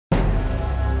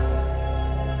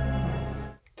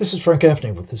This is Frank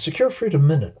Gaffney with the Secure Freedom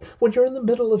Minute. When you're in the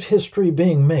middle of history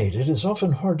being made, it is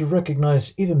often hard to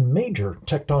recognize even major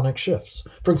tectonic shifts.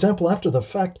 For example, after the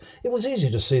fact, it was easy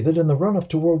to see that in the run-up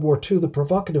to World War II, the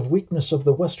provocative weakness of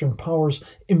the Western powers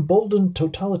emboldened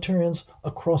totalitarians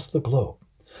across the globe.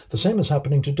 The same is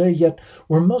happening today, yet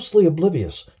we're mostly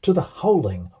oblivious to the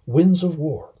howling winds of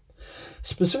war.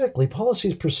 Specifically,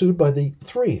 policies pursued by the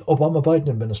three Obama-Biden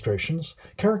administrations,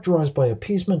 characterized by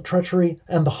appeasement, treachery,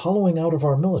 and the hollowing out of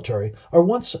our military, are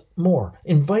once more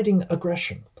inviting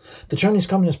aggression. The Chinese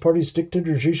Communist Party's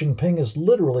dictator Xi Jinping is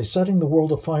literally setting the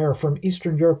world afire from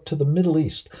Eastern Europe to the Middle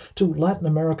East, to Latin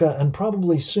America, and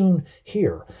probably soon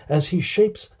here, as he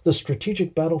shapes the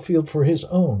strategic battlefield for his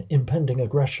own impending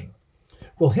aggression.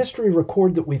 Will history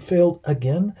record that we failed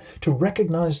again to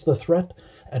recognize the threat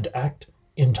and act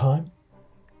in time?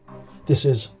 This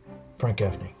is Frank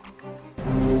Gaffney.